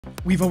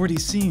We've already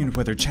seen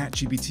whether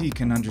ChatGPT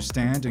can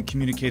understand and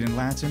communicate in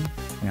Latin.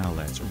 Now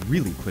let's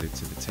really put it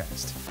to the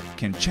test.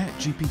 Can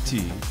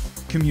ChatGPT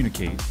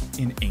communicate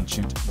in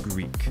ancient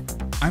Greek?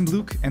 I'm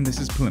Luke, and this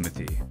is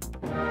polýMATHY.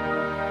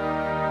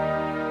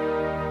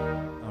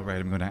 All right,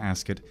 I'm going to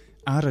ask it.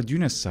 Ara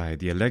dunasai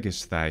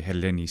dialegisthai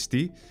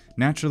Hellenisti.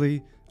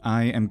 Naturally,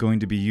 I am going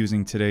to be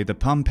using today the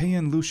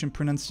Pompeian Lucian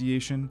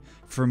pronunciation.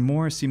 For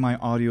more, see my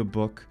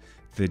audiobook,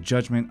 The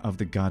Judgment of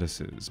the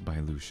Goddesses by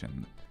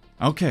Lucian.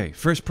 Okay,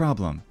 first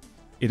problem.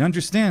 It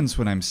understands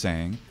what I'm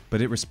saying,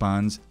 but it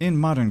responds in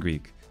modern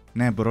Greek.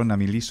 Ne borona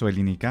miliso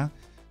elinika,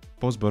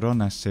 pos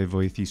borona se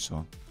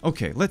voithiso.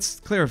 Okay, let's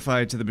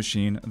clarify to the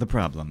machine the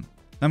problem.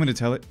 I'm going to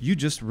tell it, you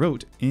just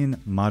wrote in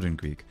modern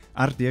Greek.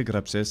 Artia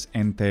grapses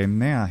ente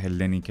nea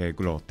Hellenike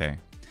glote.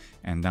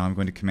 And now I'm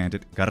going to command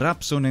it,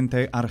 garapson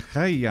ente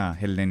archaia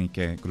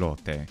Hellenike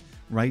glote.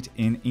 Write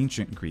in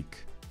ancient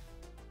Greek.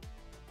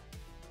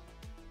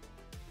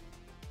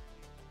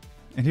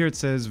 And here it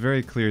says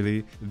very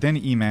clearly, then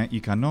ime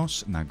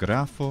ikanos na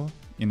grapho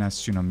ina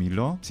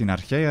synomilo sin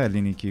archaea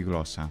Helleniki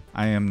glossa.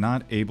 I am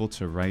not able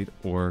to write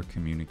or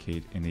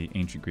communicate in the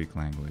ancient Greek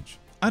language.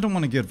 I don't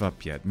want to give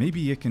up yet.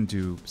 Maybe it can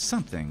do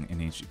something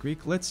in ancient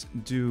Greek. Let's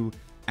do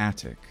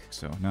Attic.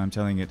 So now I'm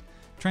telling it,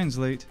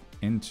 translate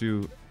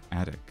into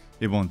Attic.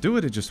 It won't do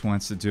it, it just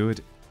wants to do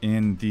it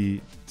in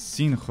the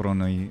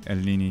synchronoi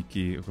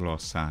Helleniki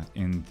glossa,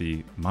 in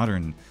the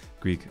modern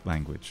Greek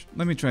language.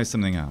 Let me try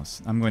something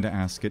else. I'm going to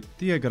ask it,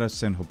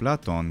 Diagrasen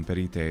hoplaton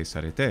perite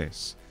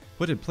saretes.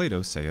 What did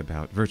Plato say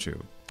about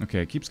virtue?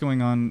 Okay, it keeps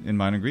going on in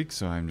modern Greek,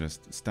 so I'm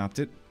just stopped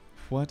it.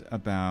 What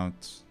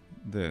about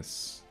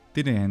this?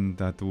 Tiren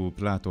datu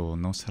Plato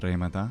nos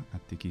remata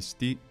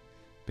atticisti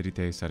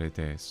perite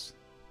saretes.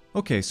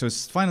 Okay, so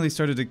it's finally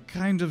started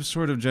to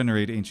sort of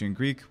generate ancient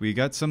Greek. We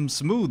got some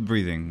smooth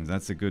breathing.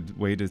 That's a good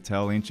way to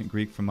tell ancient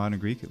Greek from modern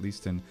Greek, at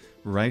least in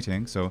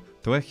writing. So,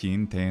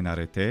 toechin ten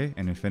arete,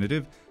 an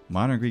infinitive.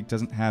 Modern Greek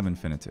doesn't have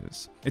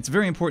infinitives. It's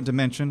very important to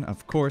mention,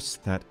 of course,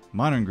 that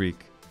modern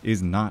Greek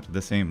is not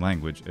the same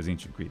language as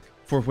ancient Greek.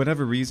 For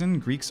whatever reason,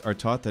 Greeks are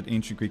taught that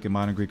ancient Greek and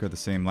modern Greek are the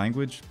same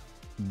language.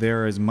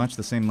 They're as much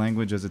the same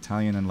language as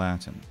Italian and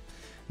Latin.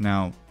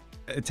 Now,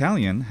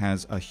 Italian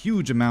has a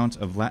huge amount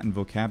of Latin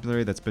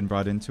vocabulary that's been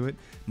brought into it.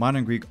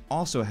 Modern Greek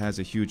also has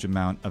a huge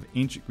amount of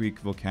ancient Greek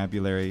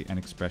vocabulary and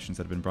expressions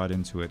that have been brought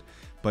into it,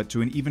 but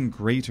to an even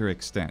greater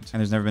extent. And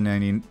there's never been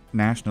any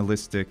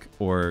nationalistic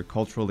or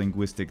cultural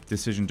linguistic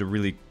decision to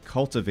really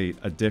cultivate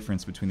a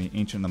difference between the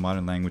ancient and the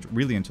modern language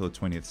really until the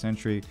 20th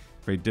century.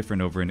 Very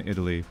different over in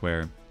Italy,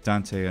 where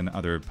Dante and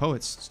other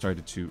poets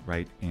started to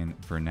write in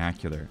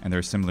vernacular. And there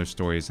are similar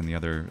stories in the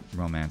other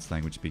Romance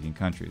language-speaking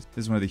countries.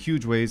 This is one of the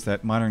huge ways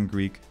that modern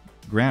Greek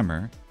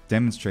grammar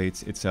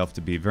demonstrates itself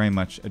to be very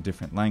much a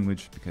different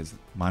language, because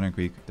modern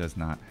Greek does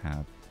not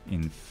have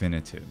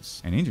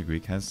infinitives. And ancient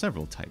Greek has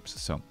several types,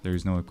 so there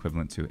is no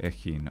equivalent to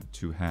echin,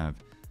 to have,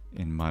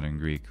 in modern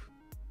Greek.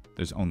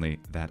 There's only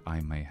that I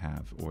may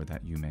have, or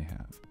that you may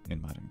have,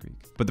 in modern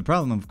Greek. But the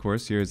problem, of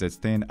course, here is that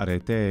sten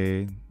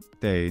arete,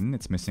 tein,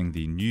 it's missing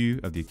the nu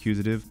of the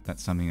accusative.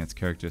 That's something that's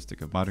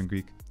characteristic of modern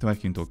Greek.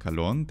 Toekinto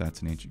kalon,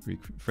 that's an ancient Greek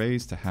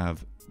phrase, to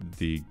have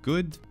the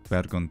good.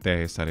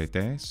 Vergontes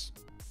aretes,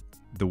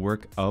 the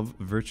work of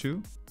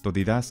virtue. To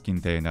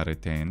didaskinte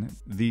nareten,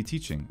 the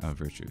teaching of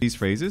virtue. These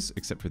phrases,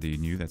 except for the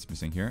nu that's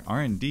missing here,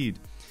 are indeed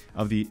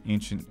of the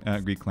ancient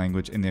Greek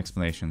language, and the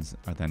explanations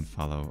are then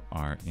follow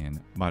are in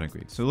modern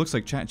Greek. So it looks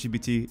like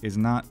ChatGPT is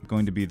not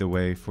going to be the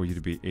way for you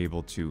to be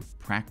able to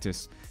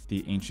practice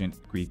the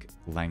ancient Greek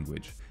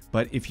language.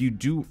 But if you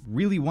do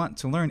really want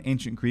to learn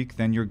ancient Greek,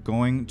 then you're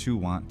going to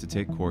want to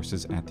take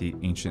courses at the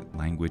Ancient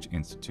Language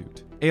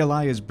Institute.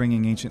 ALI is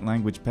bringing ancient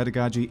language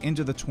pedagogy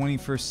into the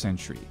 21st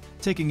century,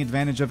 taking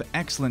advantage of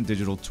excellent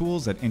digital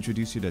tools that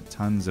introduce you to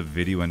tons of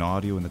video and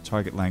audio in the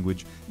target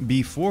language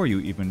before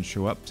you even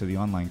show up to the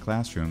online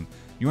classroom.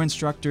 Your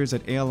instructors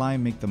at ALI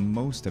make the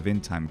most of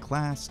in-time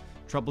class,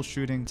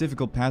 troubleshooting,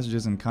 difficult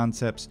passages and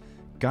concepts,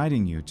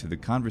 guiding you to the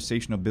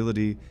conversational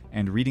ability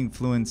and reading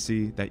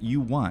fluency that you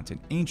want in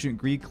ancient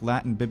Greek,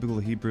 Latin, Biblical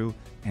Hebrew,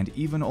 and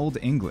even Old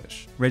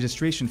English.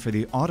 Registration for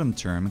the autumn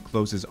term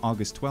closes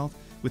August 12th,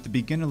 with the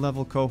beginner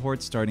level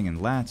cohort starting in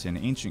Latin,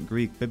 ancient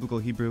Greek, Biblical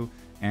Hebrew,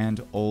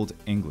 and Old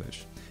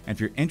English. And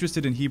if you're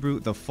interested in Hebrew,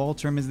 the fall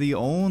term is the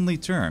only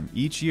term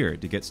each year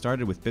to get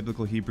started with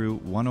Biblical Hebrew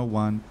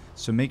 101,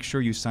 so make sure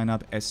you sign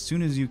up as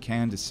soon as you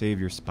can to save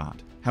your spot.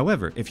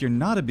 However, if you're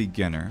not a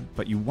beginner,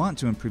 but you want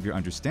to improve your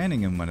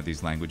understanding in one of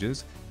these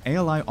languages,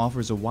 ALI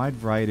offers a wide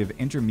variety of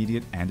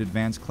intermediate and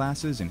advanced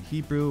classes in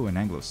Hebrew and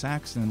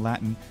Anglo-Saxon and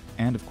Latin,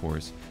 and of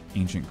course,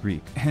 ancient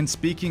Greek. And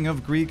speaking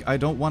of Greek, I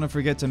don't want to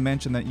forget to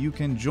mention that you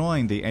can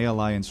join the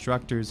ALI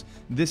instructors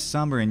this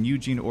summer in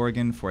Eugene,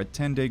 Oregon for a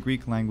 10-day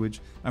Greek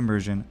language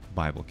immersion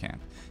Bible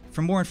camp.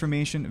 For more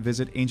information,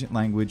 visit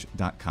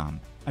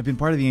ancientlanguage.com. I've been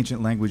part of the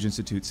Ancient Language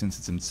Institute since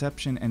its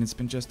inception, and it's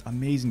been just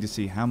amazing to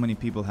see how many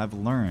people have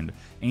learned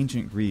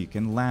Ancient Greek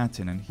and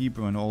Latin and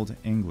Hebrew and Old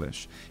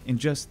English in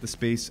just the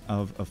space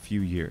of a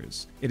few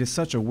years. It is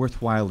such a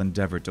worthwhile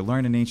endeavor to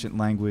learn an ancient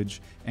language,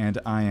 and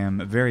I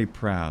am very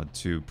proud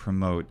to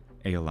promote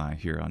ALI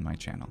here on my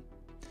channel.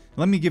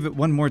 Let me give it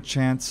one more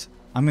chance.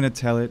 I'm going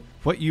to tell it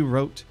what you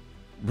wrote,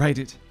 write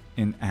it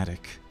in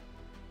Attic.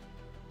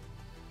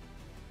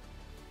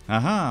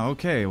 Aha,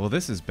 okay, well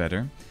this is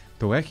better.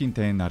 Toechin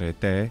te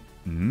narete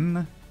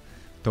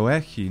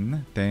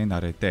toechin te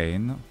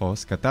naretein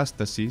hos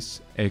katastasis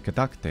e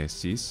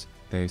katactesis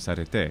te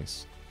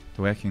saretes.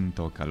 Toechin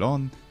to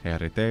kalon e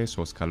aretes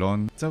hos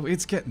kalon. So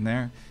it's getting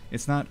there.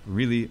 It's not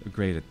really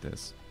great at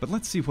this. But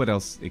let's see what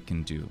else it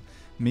can do.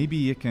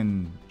 Maybe it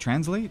can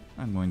translate.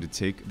 I'm going to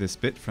take this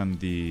bit from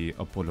the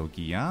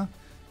Apologia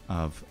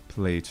of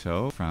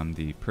Plato from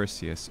the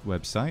Perseus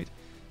website,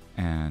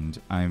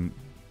 and I'm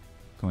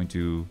going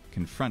to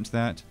confront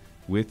that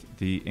with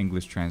the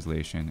English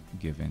translation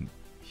given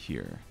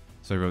here.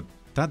 So I wrote,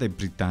 Tade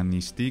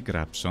Britannisti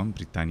grapson.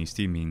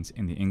 Britannisti means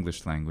in the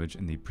English language,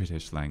 in the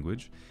British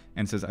language.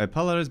 And it says, I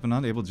apologize but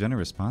not able to generate a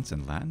response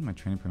in Latin. My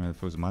training primarily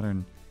focuses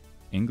modern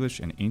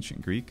English and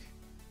ancient Greek.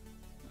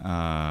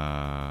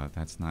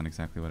 That's not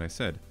exactly what I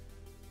said.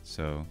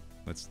 So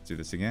let's do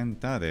this again.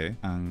 Tade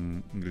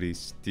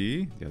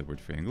Anglisti, the other word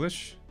for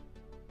English,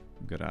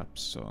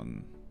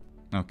 grapson.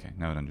 Okay,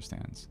 now it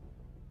understands.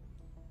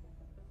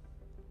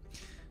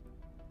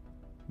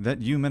 That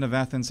you men of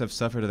Athens have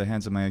suffered at the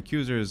hands of my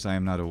accusers, I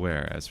am not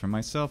aware. As for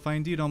myself, I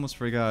indeed almost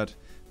forgot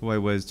who I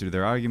was due to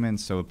their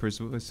arguments, so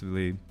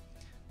persuasively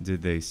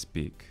did they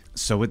speak.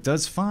 So it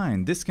does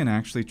fine. This can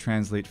actually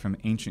translate from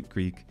ancient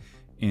Greek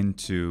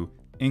into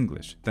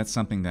English. That's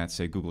something that,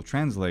 say, Google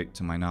Translate,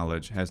 to my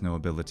knowledge, has no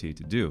ability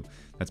to do.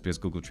 That's because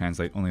Google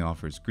Translate only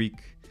offers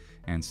Greek,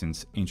 and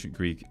since ancient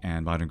Greek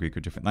and modern Greek are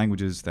different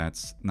languages,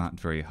 that's not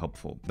very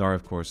helpful. There are,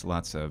 of course,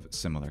 lots of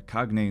similar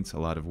cognates. A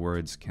lot of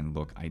words can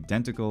look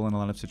identical in a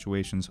lot of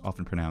situations,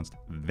 often pronounced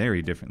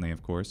very differently,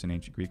 of course, in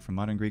ancient Greek from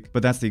modern Greek.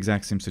 But that's the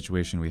exact same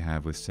situation we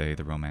have with, say,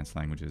 the Romance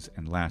languages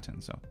and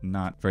Latin. So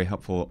not very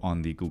helpful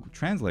on the Google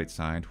Translate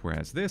side,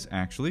 whereas this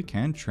actually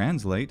can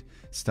translate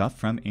stuff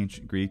from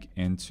ancient Greek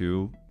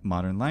into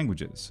modern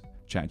languages.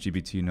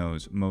 ChatGPT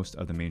knows most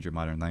of the major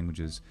modern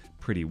languages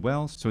pretty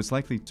well, so it's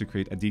likely to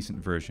create a decent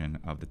version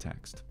of the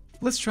text.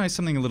 Let's try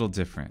something a little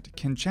different.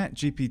 Can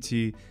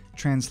ChatGPT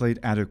translate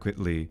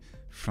adequately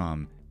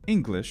from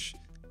English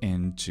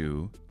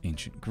into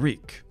ancient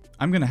Greek?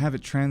 I'm going to have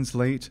it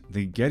translate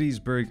the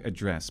Gettysburg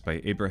Address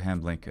by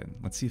Abraham Lincoln.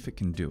 Let's see if it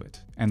can do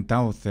it.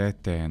 Entau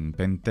theten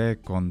pente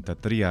conta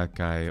tria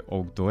kai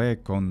ogdoe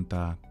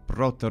conta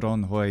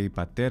proteron hoi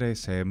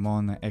pateres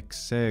emon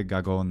exe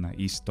gagon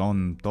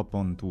iston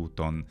topon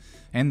tuton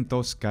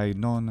entos kai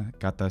non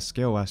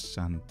kataskeoas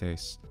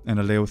antes en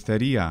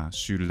eleutheria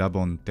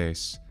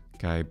sulabontes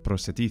kai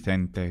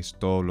prosetithentes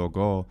to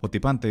logo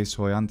otipantes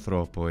hoi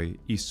anthropoi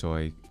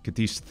isoi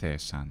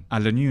ktisthesan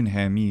aleniun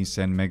hemis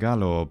en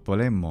megalo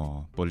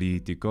polemo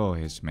politico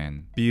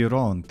esmen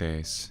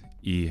pirontes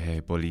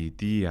ihe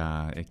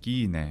politia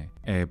ekine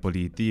e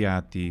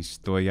politiatis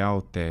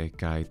toiaute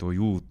kai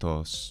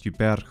toiutos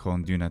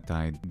hyperchon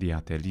dunatai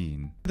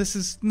diatelin. This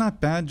is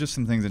not bad, just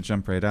some things that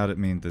jump right out at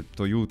me. The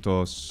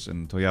toiutos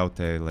and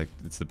toiaute, like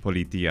it's the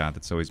politia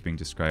that's always being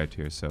described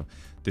here, so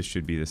this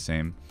should be the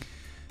same.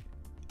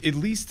 At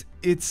least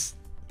it's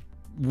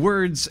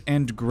words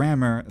and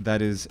grammar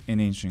that is in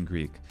ancient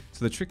Greek.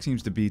 So the trick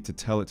seems to be to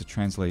tell it to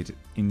translate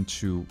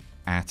into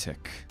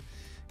Attic.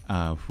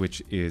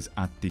 Which is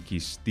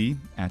Atticisti.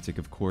 Attic,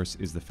 of course,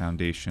 is the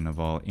foundation of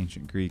all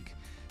ancient Greek,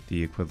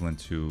 the equivalent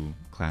to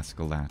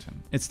classical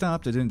Latin. It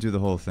stopped, it didn't do the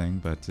whole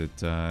thing, but it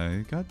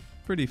got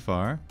pretty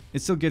far.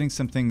 It's still getting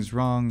some things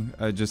wrong,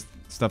 just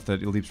stuff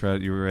that it leaps right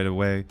at you right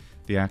away.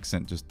 The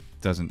accent just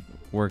doesn't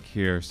work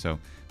here, so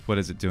what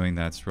is it doing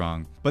that's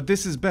wrong? But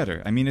this is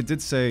better. I mean, it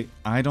did say,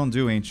 I don't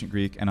do ancient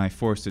Greek, and I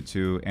forced it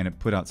to, and it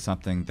put out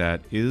something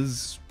that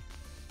is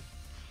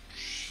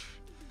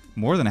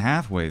more than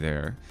halfway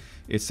there.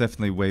 It's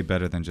definitely way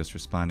better than just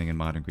responding in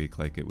modern Greek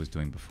like it was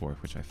doing before,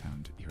 which I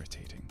found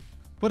irritating.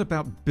 What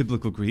about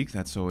Biblical Greek?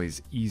 That's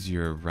always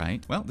easier,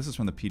 right? Well, this is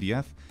from the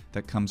PDF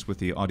that comes with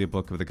the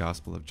audiobook of the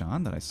Gospel of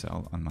John that I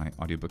sell on my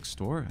audiobook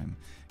store. I'm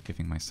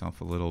giving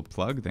myself a little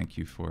plug. Thank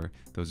you for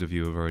those of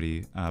you who have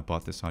already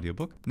bought this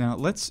audiobook. Now,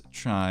 let's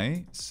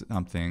try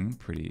something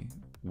pretty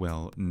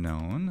well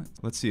known.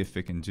 Let's see if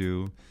it can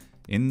do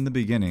in the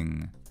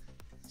beginning.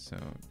 So,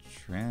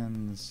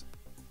 translate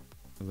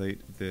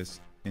this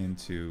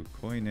into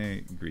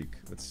Koine Greek.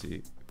 Let's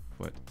see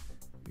what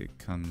it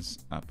comes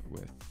up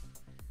with.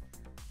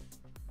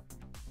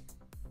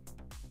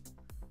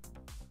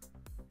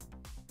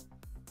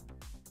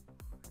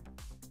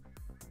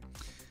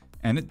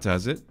 And it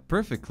does it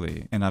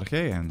perfectly. En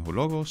arche en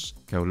hologos,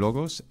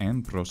 keologos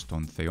en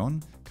proston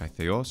theon, kai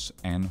theos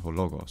en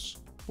hologos.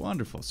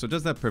 Wonderful. So it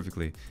does that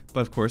perfectly.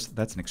 But of course,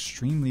 that's an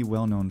extremely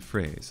well-known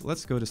phrase.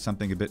 Let's go to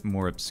something a bit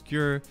more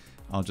obscure.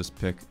 I'll just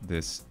pick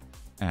this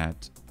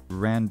at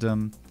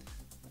random.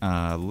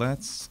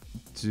 Let's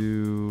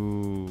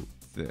do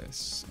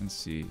this and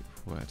see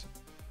what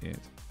it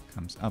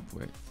comes up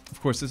with.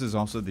 Of course, this is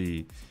also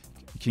the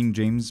King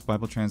James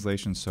Bible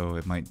translation, so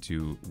it might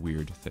do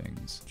weird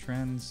things.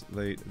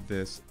 Translate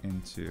this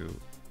into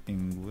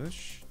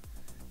English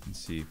and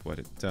see what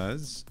it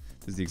does.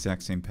 This is the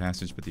exact same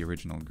passage, but the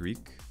original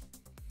Greek.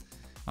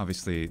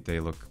 Obviously, they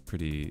look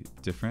pretty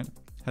different.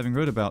 Having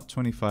rowed about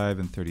 25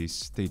 and 30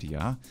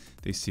 stadia,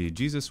 they see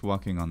Jesus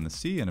walking on the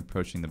sea and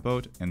approaching the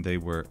boat, and they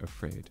were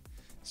afraid.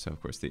 So,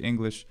 of course, the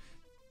English,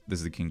 this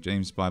is the King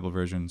James Bible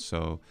version,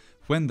 so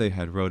when they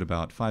had rowed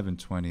about 5 and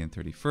 20 and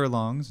 30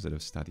 furlongs, instead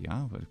of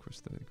stadia, but of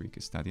course the Greek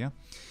is stadia,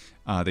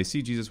 they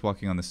see Jesus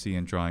walking on the sea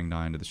and drawing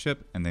nigh unto the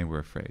ship, and they were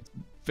afraid.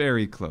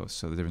 Very close.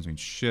 So the difference between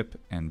ship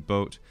and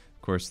boat.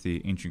 Of course,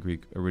 the ancient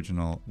Greek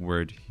original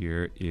word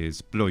here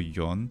is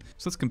ploion.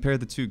 So let's compare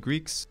the two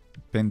Greeks.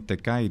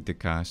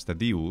 Pentekaiteka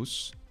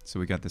stadius. So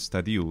we got the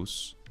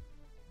stadius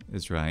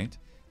is right.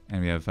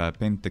 And we have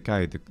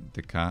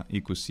pentekaiteka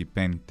ikusi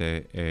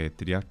pente e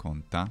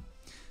triakonta.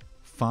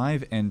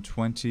 5 and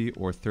 20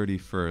 or 30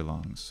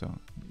 furlongs. So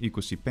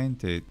ikusi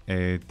pente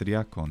e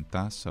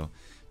triakonta. So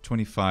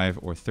 25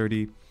 or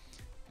 30.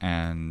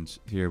 And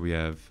here we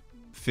have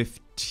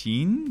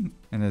 15.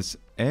 And it's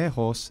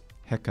ehos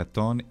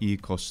hekaton I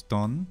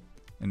koston,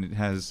 and it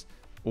has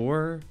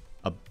or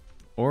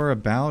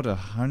about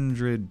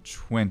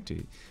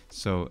 120.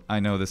 So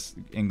I know this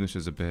English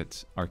is a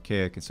bit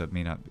archaic, and so it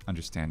may not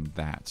understand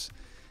that.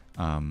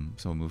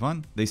 So we'll move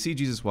on. They see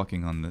Jesus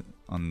walking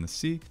on the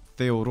sea.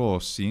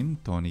 Theorosin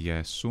ton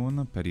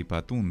Iesun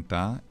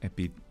peripatunta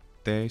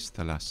epites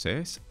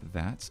thalases.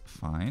 That's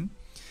fine.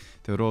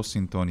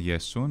 Theorosin ton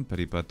Iesun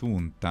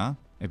peripatunta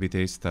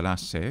epites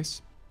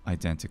thalases.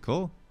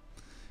 Identical.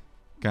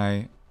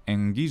 Kai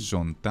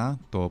engizonta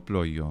to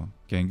ploio,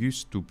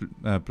 kengus tu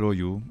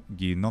ploiu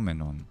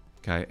ginomenon,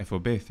 kai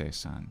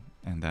ephobethesan,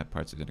 and that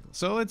part's identical.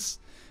 So it's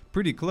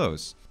pretty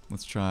close.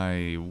 Let's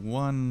try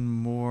one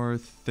more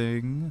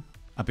thing.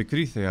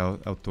 Apikrithe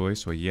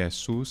autois o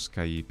Jesus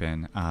kai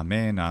pen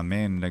amen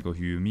amen lego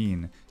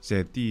humin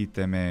seti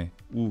teme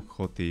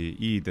uchoti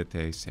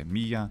idete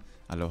semia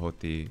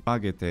alohoti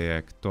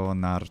pagete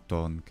ekton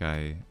arton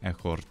kai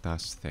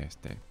echortas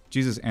theste.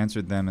 Jesus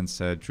answered them and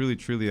said, Truly,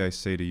 truly, I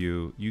say to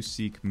you, you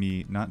seek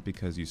me not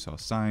because you saw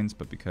signs,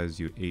 but because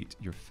you ate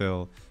your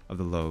fill of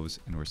the loaves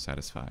and were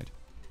satisfied.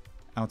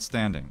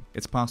 Outstanding.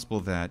 It's possible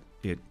that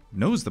it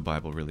knows the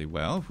Bible really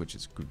well, which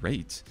is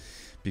great,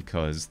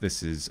 because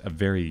this is a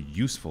very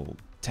useful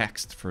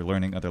text for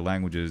learning other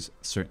languages,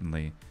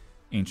 certainly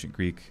ancient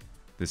Greek,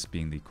 this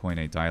being the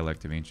Koine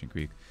dialect of ancient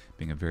Greek,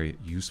 being a very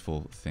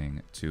useful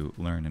thing to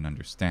learn and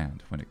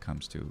understand when it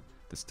comes to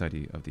the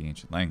study of the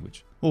ancient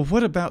language. Well,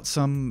 what about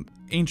some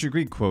ancient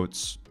Greek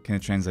quotes? Can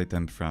it translate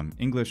them from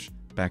English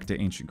back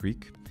to ancient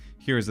Greek?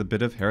 Here is a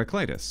bit of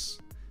Heraclitus.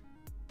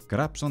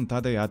 Grapson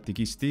tade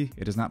attikisti,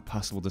 it is not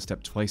possible to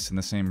step twice in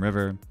the same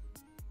river.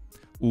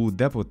 U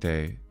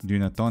depote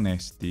dunaton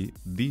esti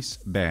dis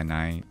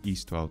benai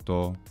isto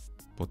auto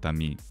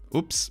potami.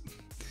 Oops.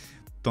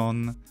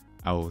 Ton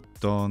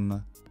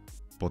auton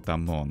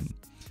potamon.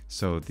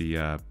 So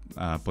the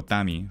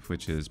potami,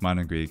 which is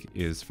modern Greek,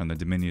 is from the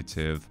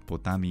diminutive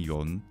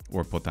potamion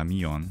or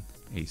potamion,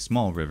 a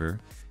small river,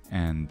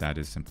 and that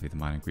is simply the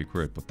modern Greek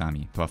word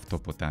potami,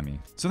 potami.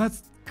 So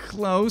that's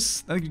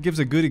close. That gives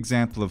a good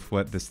example of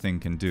what this thing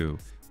can do.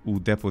 U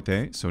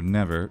depote, so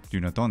never,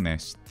 dunaton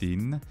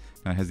estin.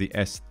 Now it has the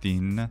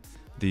estin.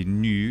 The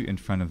nu in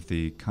front of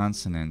the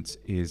consonant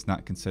is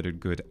not considered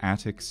good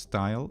Attic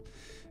style.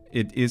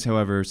 It is,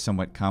 however,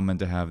 somewhat common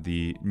to have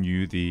the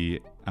nu,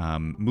 the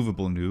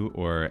movable nu,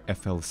 or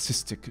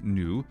ephelcistic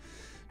nu,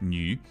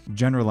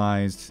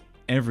 generalized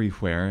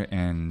everywhere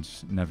and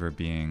never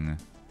being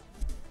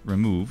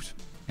removed,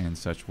 and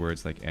such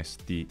words like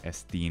esti,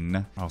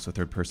 estin, also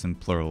third-person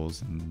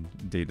plurals and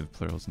dative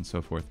plurals and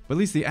so forth. But at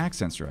least the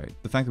accent's right.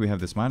 The fact that we have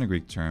this modern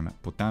Greek term,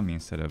 potami,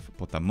 instead of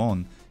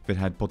potamon, if it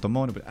had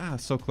potamon, it would,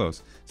 so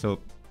close. So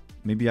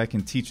maybe I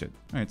can teach it.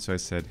 All right, so I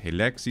said,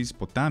 Helexis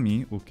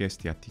potami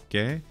ukesti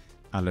Attike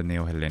ala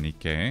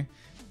neo-Hellenike,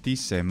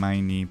 tise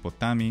maini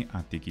potami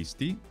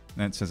Atticisti.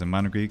 And it says in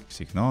modern Greek,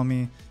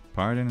 signomi,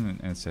 pardon,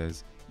 and it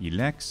says,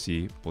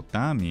 Ilexi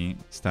potami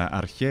sta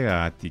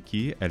archaea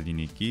Attiki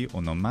Elliniki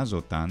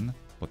onomazotan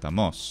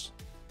potamos.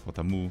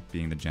 Potamu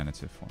being the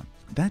genitive form.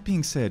 That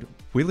being said,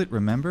 will it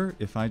remember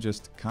if I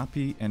just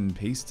copy and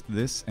paste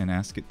this and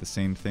ask it the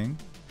same thing?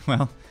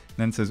 Well,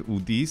 then it says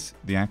udis,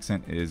 the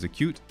accent is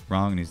acute,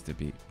 wrong, needs to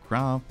be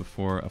grave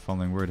before a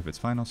following word if it's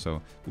final,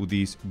 so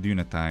udis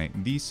dunatai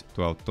dis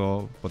to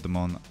auto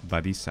potamon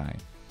vadisai.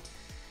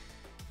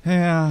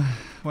 Yeah,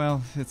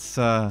 well, it's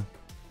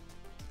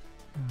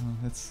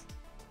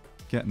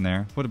getting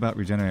there. What about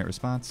regenerate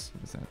response?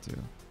 What does that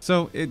do?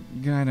 So it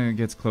kind of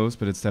gets close,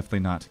 but it's definitely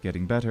not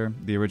getting better.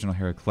 The original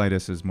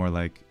Heraclitus is more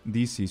like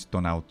disis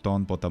ton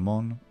auton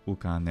potamon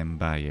uka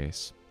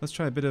nembayes. Let's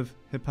try a bit of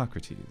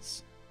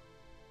Hippocrates.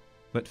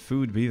 Let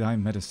food be thy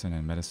medicine,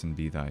 and medicine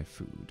be thy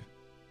food.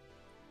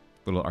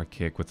 A little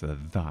archaic with the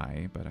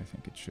thy, but I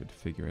think it should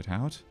figure it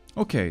out.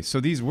 Okay, so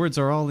these words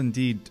are all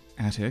indeed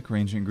Attic or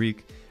ancient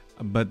Greek,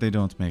 but they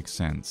don't make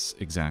sense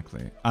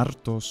exactly.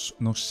 Artos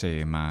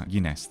nosema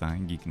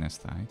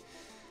ginestai,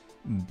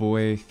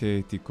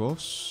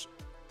 boethetikos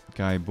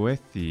kai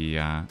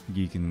boethia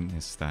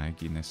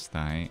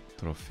ginestai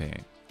trophe.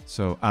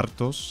 So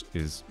artos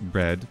is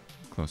bread,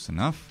 close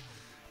enough.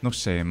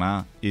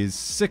 Nosema is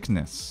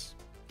sickness.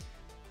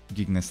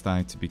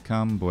 Gignestai to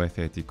become,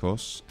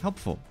 boethetikos,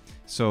 helpful.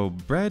 So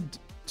bread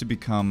to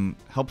become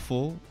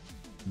helpful,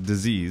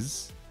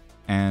 disease,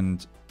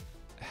 and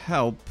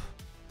help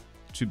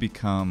to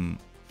become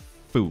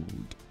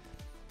food.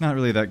 Not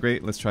really that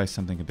great. Let's try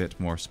something a bit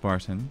more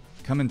Spartan.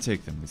 Come and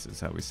take them. This is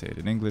how we say it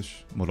in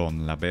English.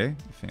 Moron labe,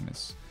 the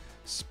famous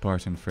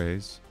Spartan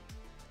phrase.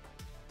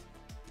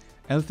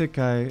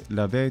 Elthekai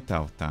labe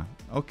tauta.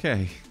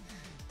 Okay,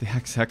 the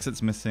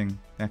accent's missing.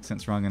 The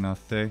accent's wrong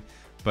enough there,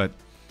 but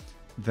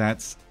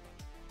that's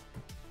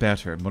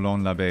better.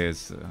 Moron labe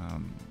is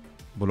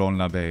Bolon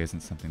labe isn't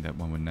something that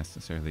one would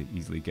necessarily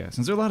easily guess.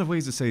 And there are a lot of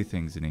ways to say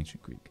things in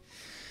ancient Greek.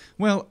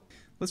 Well,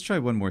 let's try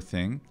one more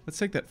thing. Let's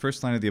take that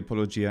first line of the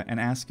Apologia and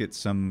ask it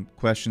some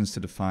questions to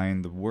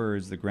define the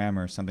words, the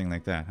grammar, something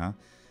like that, huh?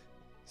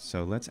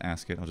 So let's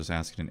ask it. I'll just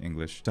ask it in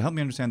English to help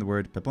me understand the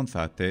word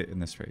peponthate in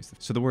this phrase.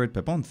 So the word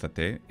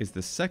peponthate is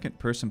the second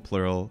person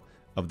plural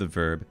of the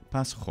verb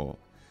pascho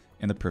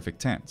in the perfect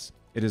tense.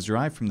 It is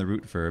derived from the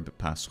root verb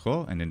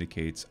pascho and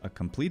indicates a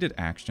completed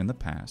action in the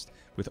past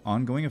with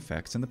ongoing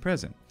effects in the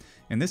present.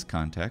 In this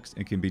context,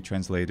 it can be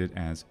translated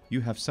as you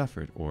have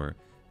suffered or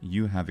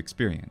you have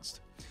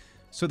experienced.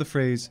 So the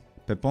phrase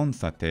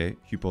peponthate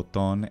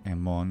hypoton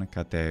emon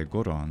kate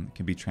goron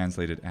can be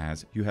translated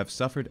as you have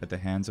suffered at the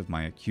hands of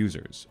my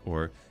accusers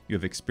or you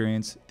have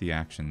experienced the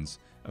actions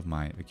of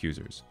my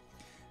accusers.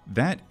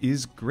 That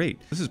is great.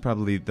 This is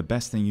probably the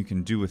best thing you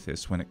can do with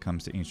this when it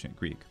comes to ancient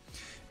Greek.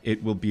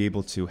 It will be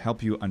able to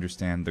help you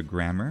understand the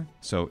grammar.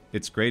 So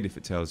it's great if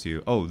it tells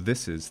you, oh,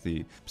 this is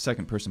the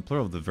second person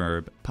plural of the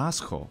verb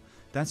pascho.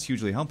 That's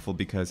hugely helpful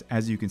because,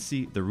 as you can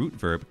see, the root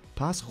verb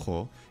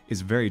pascho is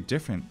very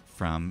different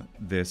from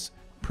this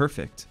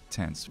perfect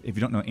tense. If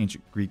you don't know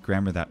ancient Greek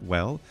grammar that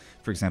well,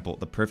 for example,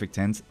 the perfect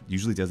tense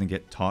usually doesn't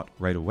get taught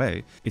right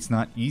away. It's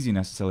not easy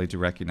necessarily to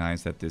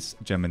recognize that this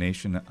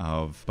gemination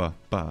of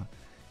ba,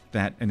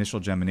 that initial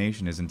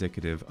gemination is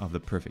indicative of the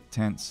perfect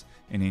tense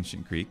in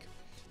ancient Greek.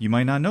 You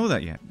might not know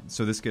that yet.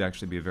 So this could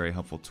actually be a very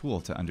helpful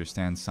tool to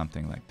understand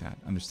something like that,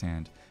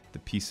 understand the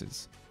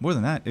pieces. More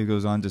than that, it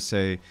goes on to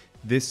say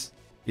this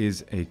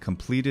is a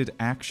completed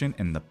action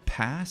in the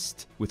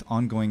past with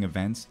ongoing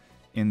events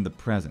in the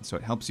present. So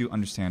it helps you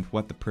understand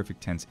what the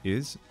perfect tense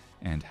is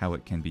and how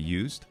it can be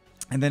used.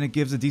 And then it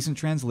gives a decent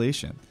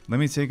translation. Let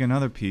me take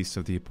another piece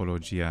of the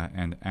Apologia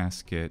and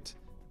ask it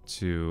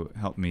to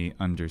help me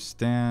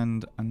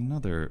understand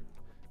another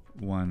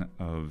one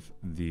of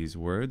these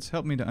words.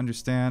 Help me to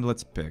understand.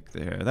 Let's pick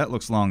there. That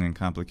looks long and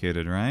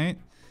complicated, right?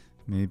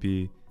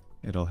 Maybe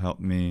it'll help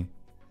me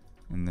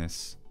in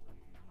this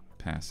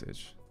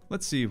passage.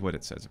 Let's see what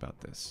it says about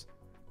this.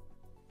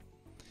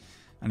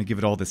 I'm going to give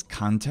it all this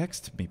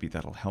context. Maybe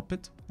that'll help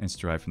it. And it's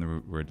derived from the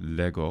root word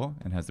lego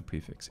and has the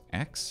prefix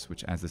ex,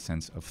 which has the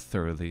sense of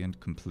thoroughly and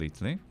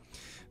completely.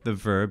 The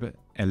verb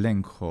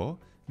elencho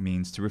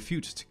means to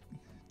refute,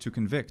 to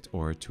convict,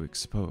 or to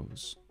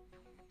expose.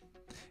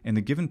 In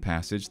the given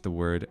passage, the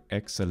word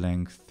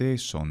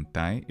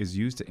exelengthesontai is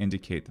used to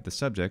indicate that the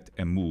subject,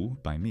 emu,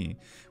 by me,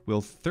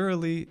 will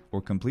thoroughly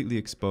or completely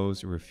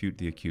expose or refute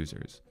the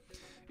accusers.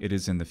 It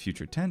is in the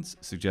future tense,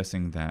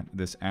 suggesting that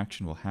this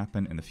action will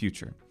happen in the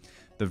future.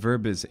 The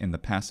verb is in the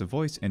passive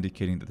voice,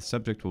 indicating that the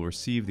subject will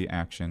receive the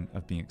action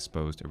of being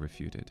exposed or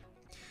refuted.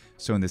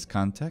 So in this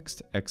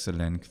context,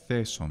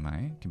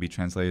 exelengthesomai can be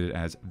translated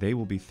as they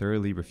will be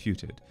thoroughly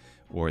refuted,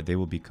 or they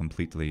will be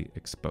completely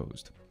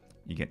exposed.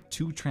 You get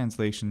two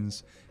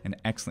translations, an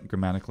excellent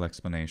grammatical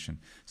explanation.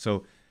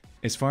 So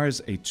as far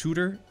as a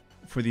tutor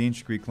for the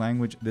ancient Greek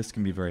language, this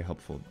can be very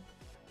helpful.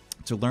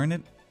 To learn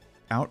it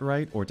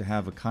outright or to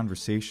have a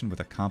conversation with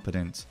a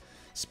competent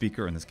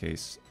speaker, in this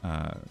case,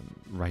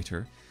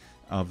 writer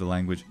of the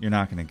language, you're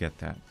not going to get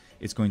that.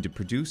 It's going to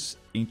produce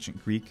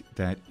ancient Greek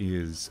that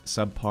is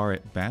subpar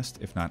at best,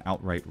 if not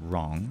outright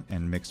wrong,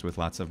 and mixed with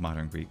lots of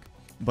modern Greek.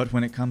 But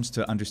when it comes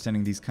to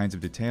understanding these kinds of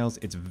details,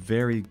 it's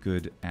very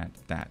good at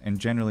that, and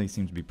generally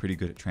seems to be pretty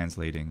good at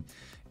translating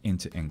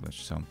into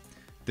English. So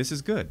this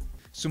is good.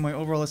 So my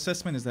overall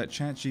assessment is that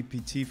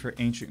ChatGPT for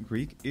ancient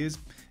Greek is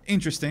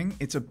interesting.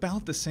 It's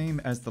about the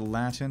same as the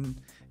Latin,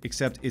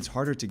 except it's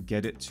harder to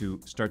get it to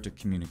start to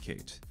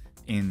communicate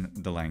in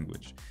the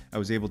language. I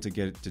was able to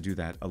get it to do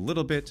that a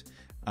little bit.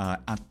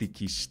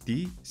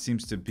 Attikisti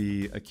seems to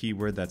be a key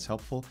word that's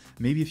helpful.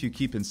 Maybe if you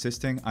keep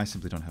insisting, I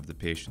simply don't have the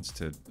patience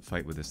to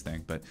fight with this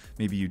thing, but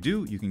maybe you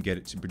do, you can get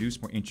it to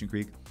produce more ancient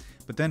Greek,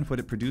 but then what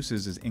it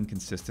produces is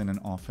inconsistent and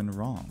often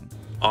wrong.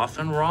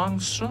 Often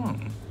wrong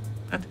soon.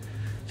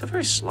 It's a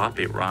very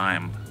sloppy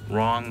rhyme.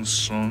 Wrong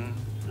soon,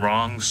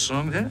 wrong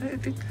soon.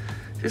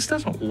 This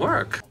doesn't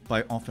work.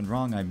 By often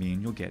wrong, I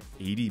mean you'll get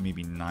 80,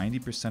 maybe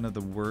 90% of the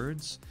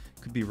words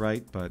could be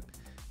right, but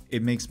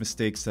it makes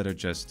mistakes that are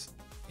just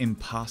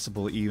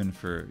impossible even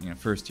for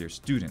first-year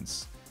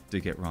students to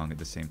get wrong at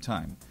the same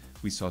time.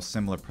 We saw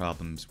similar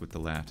problems with the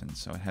Latin,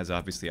 so it has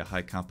obviously a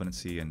high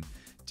competency in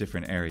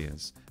different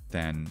areas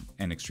than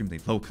an extremely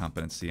low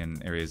competency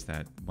in areas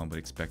that one would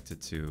expect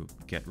it to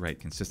get right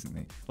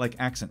consistently. Like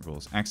accent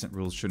rules. Accent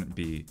rules shouldn't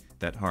be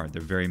that hard.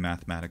 They're very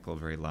mathematical,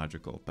 very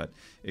logical, but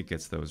it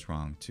gets those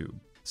wrong too.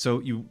 So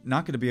you're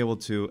not going to be able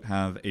to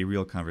have a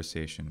real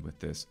conversation with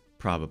this.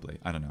 Probably.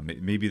 I don't know.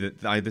 Maybe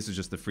this is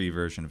just the free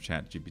version of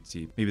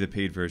ChatGPT. Maybe the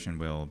paid version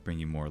will bring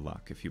you more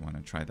luck if you want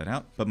to try that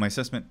out. But my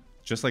assessment,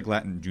 just like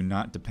Latin, do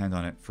not depend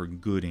on it for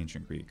good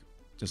ancient Greek.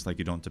 Just like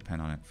you don't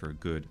depend on it for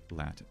good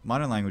Latin.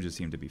 Modern languages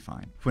seem to be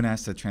fine. When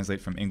asked to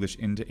translate from English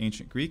into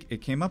ancient Greek, it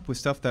came up with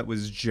stuff that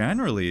was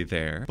generally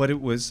there, but it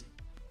was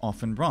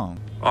often wrong.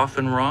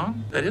 Often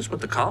wrong? That is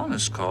what the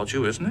colonists called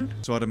you, isn't it?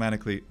 So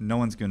automatically, no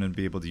one's going to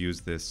be able to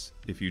use this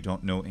if you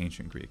don't know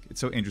ancient Greek.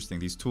 It's so interesting.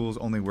 These tools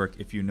only work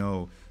if you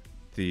know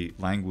the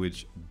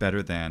language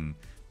better than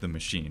the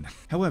machine.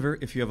 However,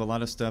 if you have a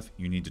lot of stuff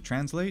you need to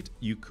translate,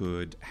 you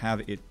could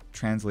have it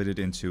translated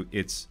into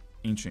its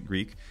ancient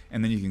Greek,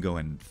 and then you can go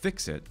and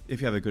fix it. If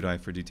you have a good eye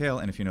for detail,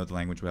 and if you know the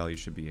language well, you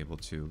should be able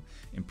to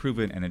improve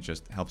it, and it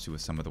just helps you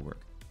with some of the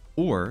work.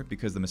 Or,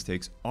 because the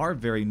mistakes are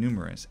very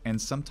numerous and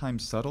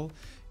sometimes subtle,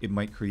 it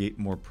might create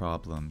more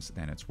problems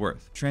than it's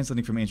worth.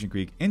 Translating from ancient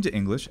Greek into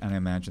English, and I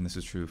imagine this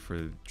is true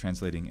for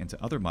translating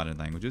into other modern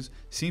languages,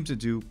 seems to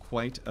do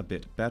quite a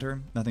bit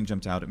better. Nothing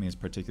jumped out at me as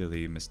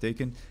particularly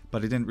mistaken, but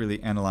I didn't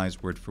really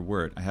analyze word for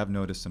word. I have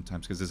noticed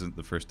sometimes, because this isn't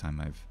the first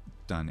time I've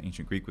done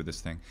ancient Greek with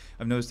this thing,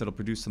 I've noticed that it'll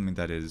produce something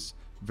that is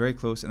very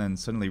close and then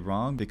suddenly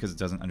wrong because it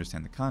doesn't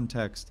understand the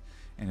context,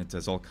 and it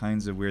does all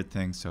kinds of weird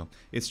things. So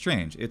it's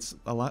strange. It's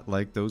a lot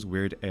like those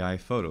weird AI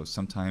photos.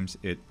 Sometimes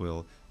it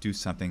will do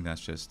something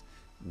that's just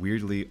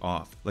weirdly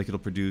off. Like it'll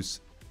produce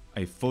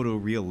a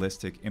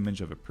photorealistic image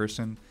of a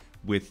person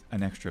with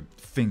an extra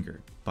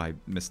finger by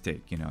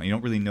mistake. You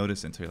don't really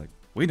notice until you're like,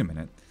 wait a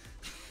minute,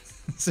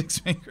 6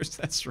 fingers,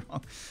 that's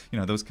wrong.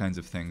 Those kinds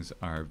of things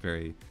are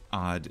very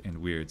odd and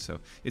weird. So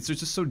it's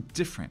just so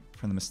different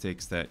from the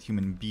mistakes that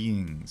human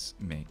beings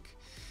make.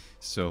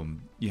 So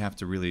you have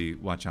to really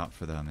watch out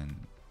for them and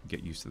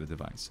get used to the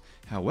device.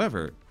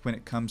 However, when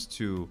it comes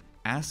to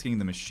asking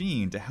the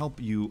machine to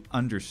help you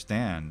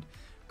understand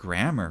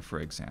grammar, for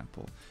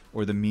example,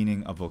 or the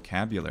meaning of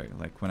vocabulary,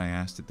 like when I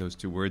asked it those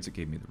 2 words, it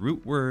gave me the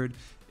root word,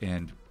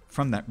 and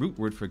from that root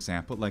word, for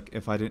example, like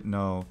if I didn't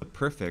know the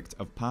perfect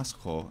of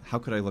Pascal, how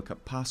could I look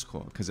up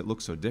Pascal? Because it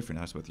looks so different.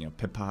 I was with,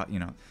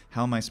 Pepa,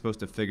 how am I supposed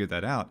to figure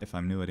that out if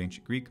I'm new at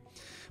ancient Greek?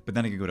 But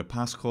then I could go to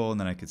Pascal, and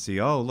then I could see,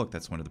 oh, look,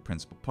 that's one of the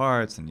principal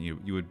parts, and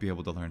you would be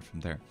able to learn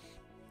from there.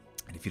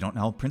 And if you don't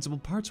know how principal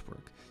parts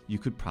work, you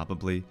could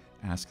probably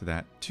ask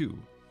that too.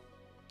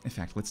 In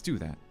fact, let's do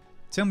that.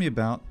 Tell me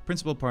about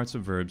principal parts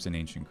of verbs in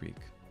ancient Greek.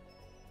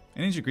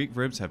 In ancient Greek,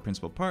 verbs have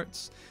principal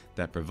parts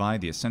that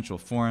provide the essential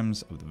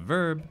forms of the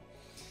verb.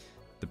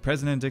 The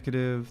present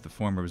indicative, the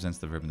form represents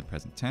the verb in the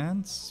present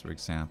tense. For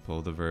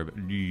example, the verb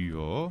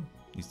lyo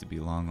needs to be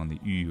long on the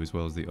u as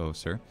well as the o,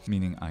 sir,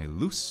 meaning I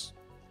loose.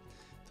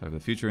 So I have the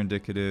future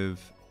indicative,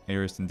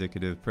 aorist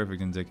indicative,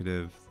 perfect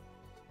indicative.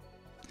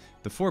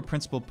 The 4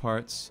 principal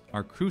parts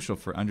are crucial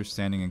for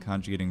understanding and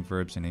conjugating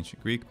verbs in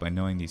ancient Greek. By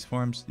knowing these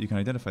forms, you can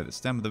identify the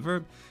stem of the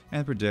verb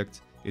and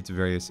predict its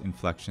various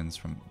inflections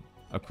from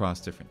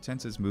across different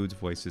tenses, moods,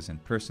 voices,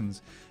 and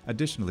persons.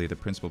 Additionally, the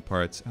principal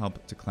parts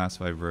help to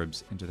classify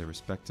verbs into their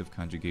respective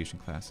conjugation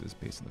classes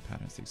based on the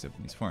patterns they exhibit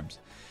in these forms.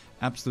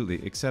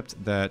 Absolutely,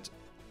 except that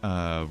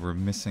we're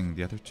missing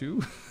the other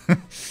 2.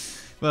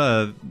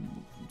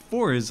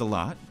 4 is a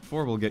lot.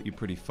 4 will get you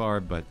pretty far,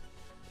 but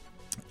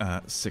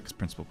 6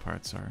 principal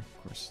parts are,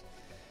 of course,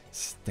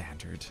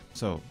 standard.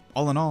 So,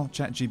 all in all,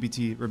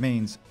 ChatGPT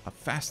remains a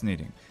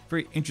fascinating,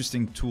 very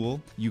interesting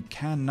tool. You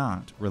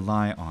cannot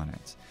rely on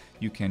it.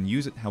 You can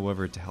use it,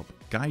 however, to help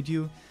guide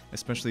you,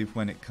 especially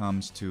when it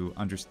comes to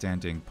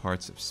understanding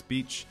parts of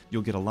speech.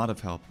 You'll get a lot of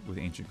help with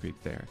ancient Greek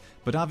there.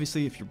 But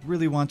obviously, if you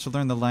really want to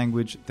learn the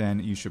language,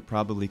 then you should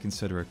probably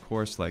consider a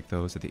course like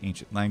those at the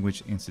Ancient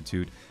Language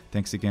Institute.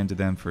 Thanks again to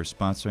them for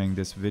sponsoring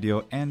this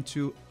video, and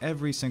to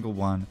every single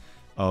one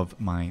of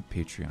my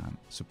Patreon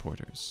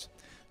supporters.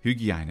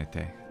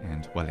 Hygienete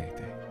and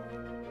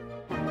walete.